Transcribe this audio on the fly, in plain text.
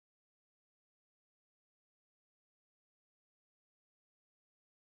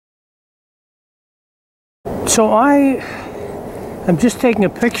So I'm just taking a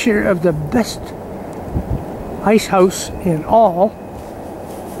picture of the best ice house in all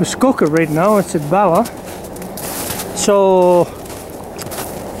Muskoka right now. It's at Bala. So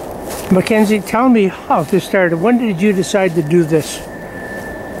Mackenzie, tell me how this started. When did you decide to do this?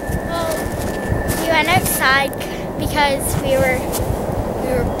 Well, we went outside because we were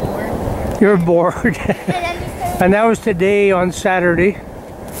bored. You were bored. And that was today on Saturday.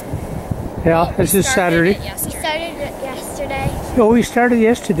 Yeah, this is Saturday. We started it yesterday. Oh, we started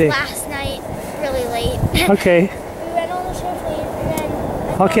yesterday. Last night, really late. Okay. We went on the trampoline and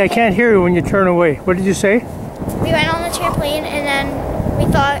then... Okay, I can't hear you when you turn away. What did you say? We went on the trampoline and then we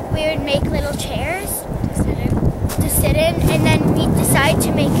thought we would make little chairs to sit in, and then we decided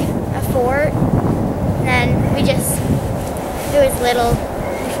to make a fort. And then we just, it was little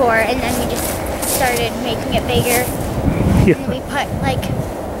before, and then we just started making it bigger. Yeah. And we put like,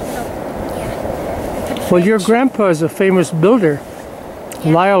 well, your grandpa is a famous builder,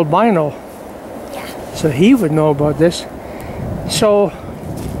 yeah. Lyle Bino. Yeah. So he would know about this. So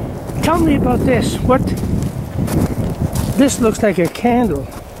tell me about this. This looks like a candle.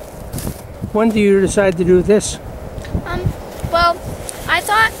 When do you decide to do this? Well, I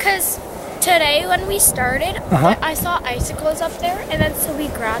thought because today when we started, I saw icicles up there, and then so we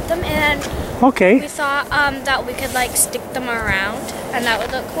grabbed them, and then we thought that we could like stick them around, and that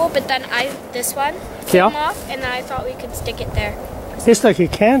would look cool. But then this one came off, and then I thought we could stick it there. It's like a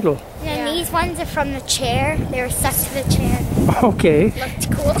candle. And then these ones are from the chair. They were stuck to the chair. Okay.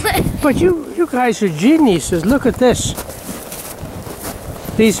 Looked cool. But you guys are geniuses. Look at this.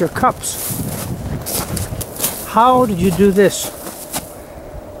 These are cups. How did you do this?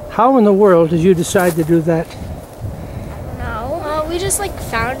 How in the world did you decide to do that? No. We just like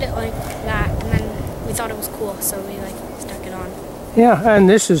found it like that, and then we thought it was cool, so we like stuck it on. Yeah, and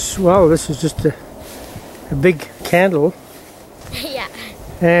this is, well, this is just a big candle. Yeah.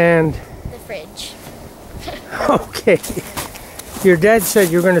 And the fridge. Okay. Your dad said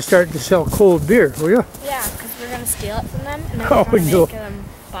you're going to start to sell cold beer, will you? Yeah, because we're going to steal it from them, and then we're going to make them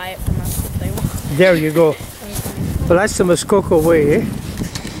buy it from us if they want. There you go. Well, that's the Muskoka way, eh?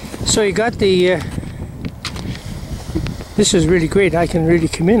 So you got the... this is really great. I can really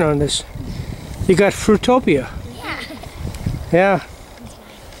come in on this. You got Fruitopia. Yeah. Yeah.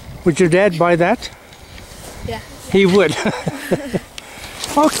 Would your dad buy that? Yeah. He would.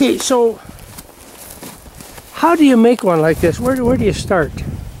 Okay, so how do you make one like this? Where do you start?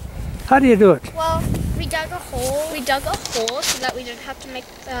 How do you do it? Well, we dug a hole. We dug a hole so that we didn't have to make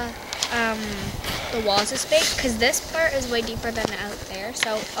the walls as big, because this part is way deeper than out there.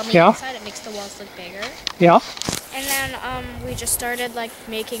 So on the inside, it makes the walls look bigger. Yeah. And then we just started like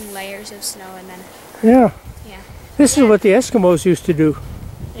making layers of snow, and then. Yeah. Yeah. This is what the Eskimos used to do.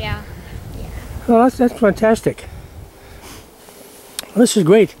 Yeah. Yeah. Well, that's fantastic. This is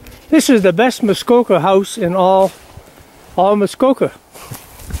great. This is the best Muskoka house in all Muskoka.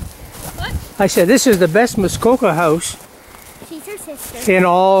 What? I said this is the best Muskoka house in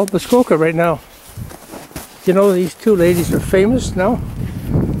all Muskoka right now. You know, these two ladies are famous now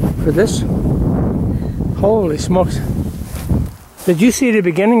for this. Holy smokes. Did you see the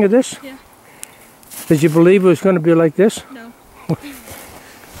beginning of this? Yeah. Did you believe it was going to be like this? No.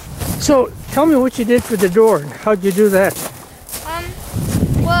 So, tell me what you did for the door. How'd you do that?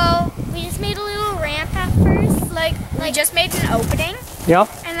 Well, we just made a little ramp at first. Like we just made an opening. Yeah.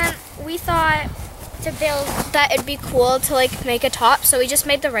 And then we thought to build that it'd be cool to like make a top, so we just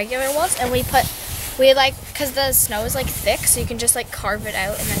made the regular walls, and because the snow is like thick, so you can just like carve it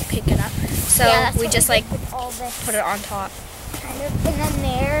out and then pick it up. So we just like put it on top. Kind of. And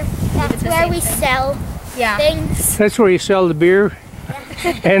then that's where we sell things. That's where you sell the beer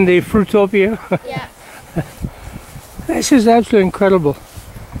and the Fruitopia. Yeah. This is absolutely incredible.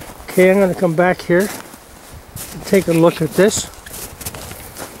 Okay, I'm going to come back here and take a look at this.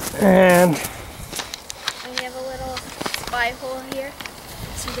 And we have a little spy hole here,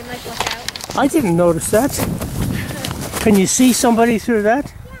 so you can like look out. I didn't notice that. Can you see somebody through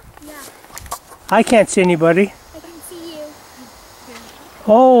that? Yeah. I can't see anybody. I can see you.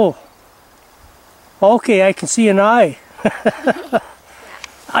 Oh. Okay, I can see an eye.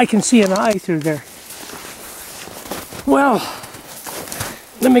 I can see an eye through there. Well,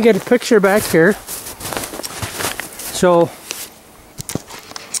 let me get a picture back here. So,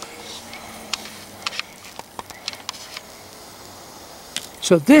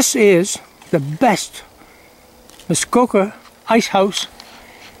 this is the best Muskoka ice house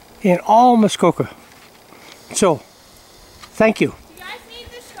in all Muskoka. So, thank you. Do you guys need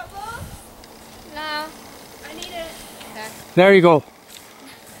the shovel? No, I need it. Okay. There you go.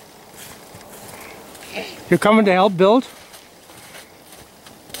 You're coming to help build?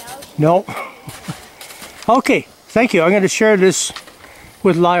 No. Okay, thank you. I'm going to share this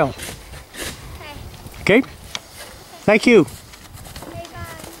with Lyle. Okay? Thank you.